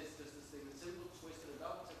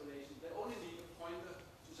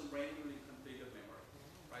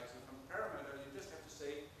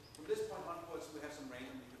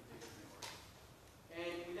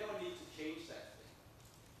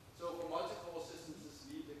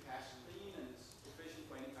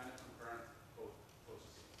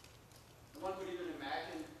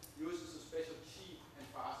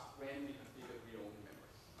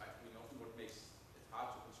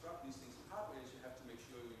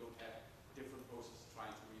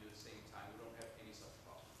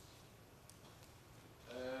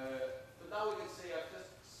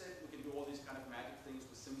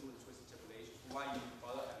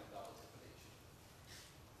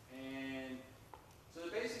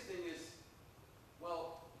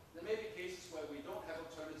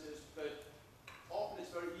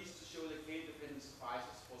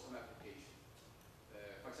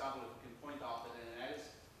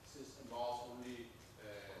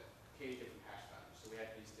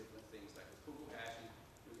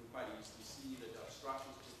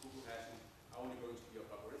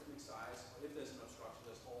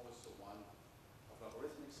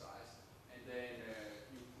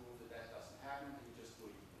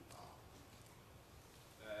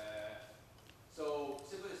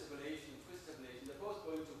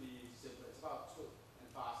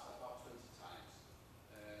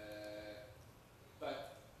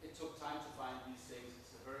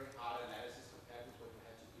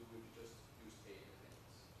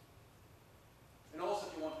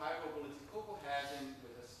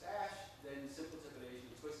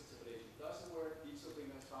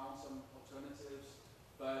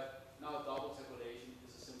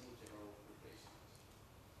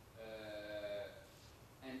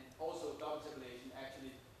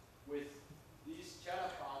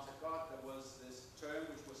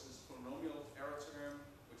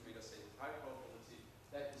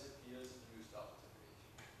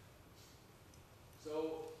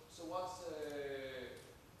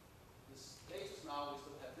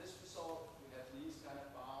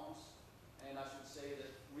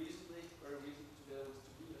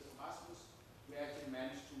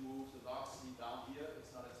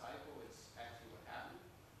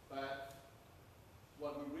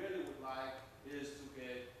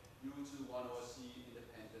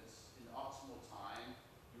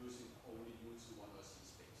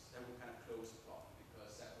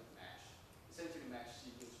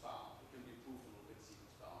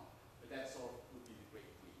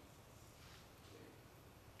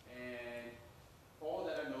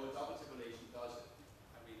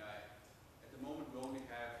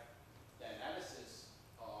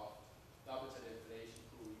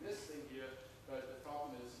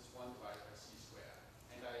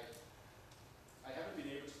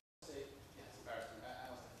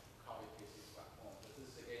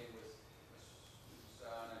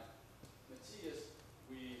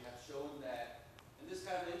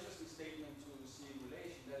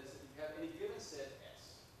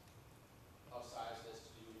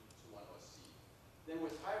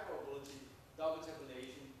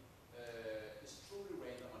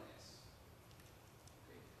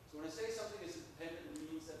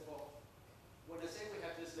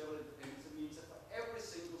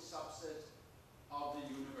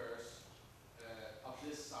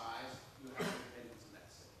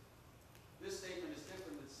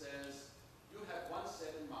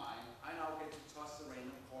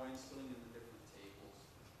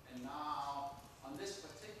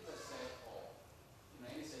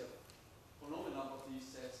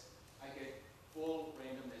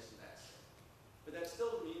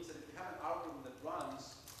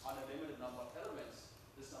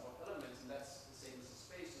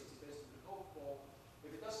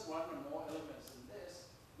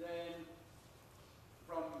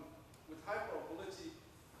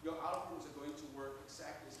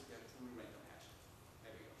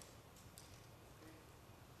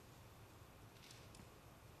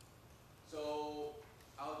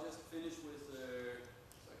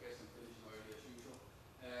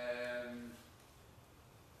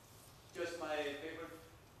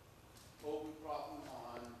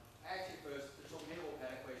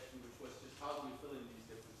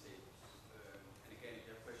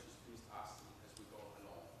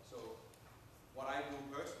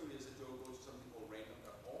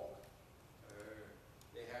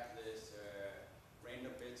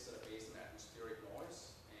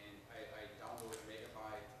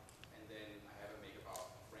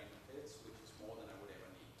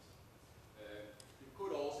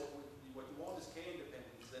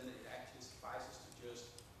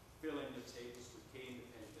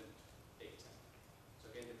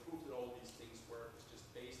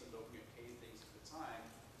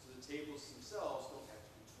 themselves don't have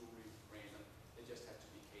to be truly random, they just have to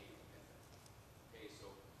be k-independent. Okay, so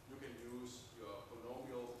you can use your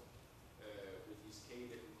polynomial with these k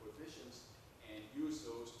different coefficients and use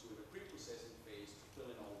those to the pre-processing phase to fill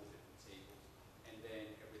in all the different tables, and then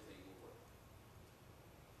everything will work.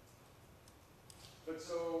 But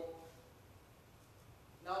so,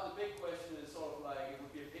 now the big question is sort of like, it would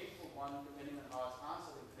be a painful one depending on how it's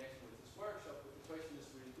answered in connection with this workshop, but the question is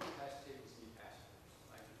really, do hash tables need hash tables?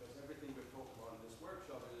 Right? Because everything we've talked about in this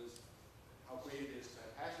workshop is how great it is to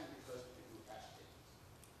have hashing because we can do hash tables.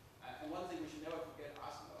 And one thing we should never forget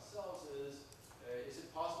asking ourselves is it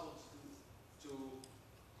possible to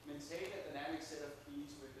maintain a dynamic set of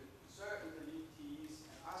keys where you insert and delete keys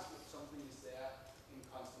and ask if something is there in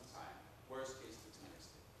constant time, worst case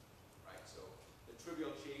deterministic, right? So the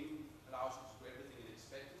trivial chain allows you to do everything in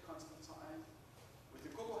expected constant time. With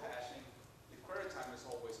the Google hashing, the query time is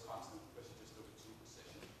always constant because you just look at two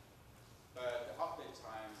positions. But the update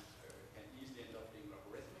time can easily end up being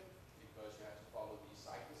logarithmic because you have to follow these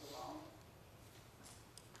cycles around.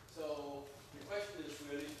 So the question is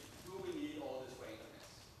really, do we need all this randomness?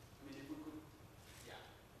 I mean, if we could, yeah.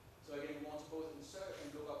 So again, we want to both insert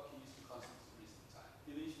and look up keys to constant recent time.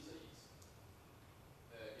 Deletions are easy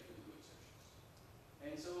if we do insertions.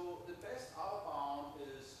 And so the best outer bound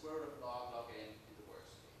is square root of log n in the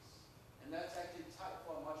worst case. And that's actually typed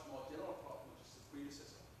for a much more general problem, which is the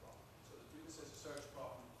predecessor problem. So the predecessor search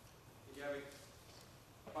problem, if you have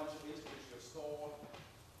a bunch of integers you've stored,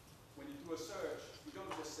 when you do a search, you don't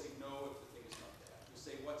just say no if the thing is not there. You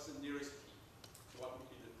say what's the nearest key. So what would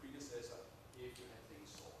be the predecessor if you had things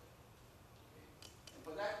stored. Okay. And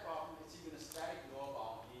for that problem, it's even a static lower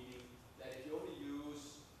bound, meaning that if you only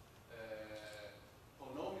use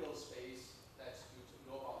polynomial space, that's due to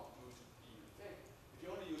lower bound due to the effect. If you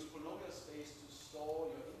only use polynomial space to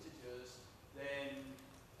store your integers, then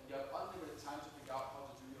and you have unlimited time to figure out how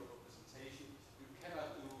to do your representation, you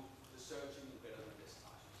cannot do the searching better than this time.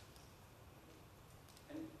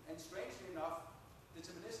 And strangely enough,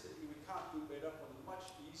 deterministically we can't do better for the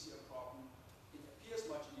much easier problem. It appears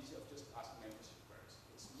much easier of just asking membership queries.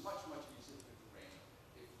 It's much, much easier to do random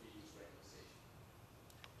if we use randomization.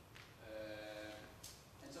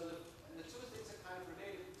 And so the two things are kind of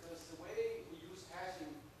related because the way we use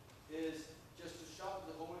hashing is just to shuffle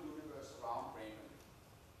the whole universe around randomly.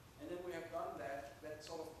 And then we have done that, that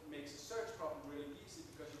sort of makes a search problem really easy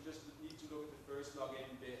because you just need to look at the first log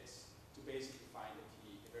n bits to basically find a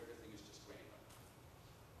key if everything is just random.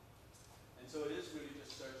 And so it is really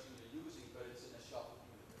just searching you're using, but it's in a shuffled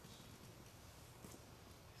universe.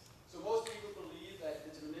 So most people believe that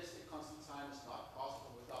deterministic constant time is not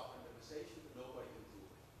possible without randomization, but nobody can prove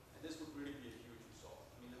it. And this would really be a huge result.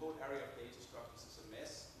 I mean, the whole area of data structures is a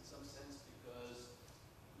mess in some sense because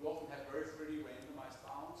you often have very pretty randomized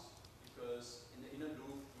bounds because in the inner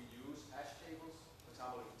loop we use hash tables. For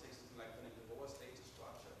example, if you take something like Philip DeVore's data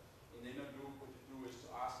structure, in the inner loop what you do is to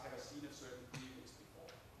ask, have I seen a certain prefix before?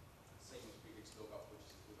 Same with prefix lookup, which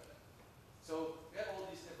is equivalent. So we have all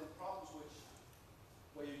these different problems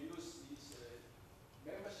where you use these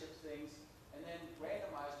membership things and then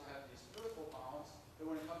randomize to have these beautiful bounds. Then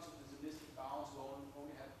when it comes to deterministic bounds, we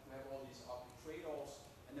have all these object trade-offs,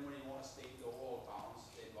 and then when you want to state the overall bounds,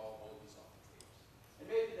 they involve all these object trade-offs. And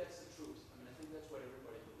maybe that's the truth. I mean, I think that's what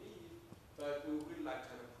everybody believes, but we would really like to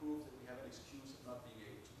have a proof that we have an excuse of not being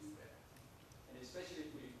able to do that. And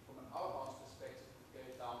especially if we, from an outer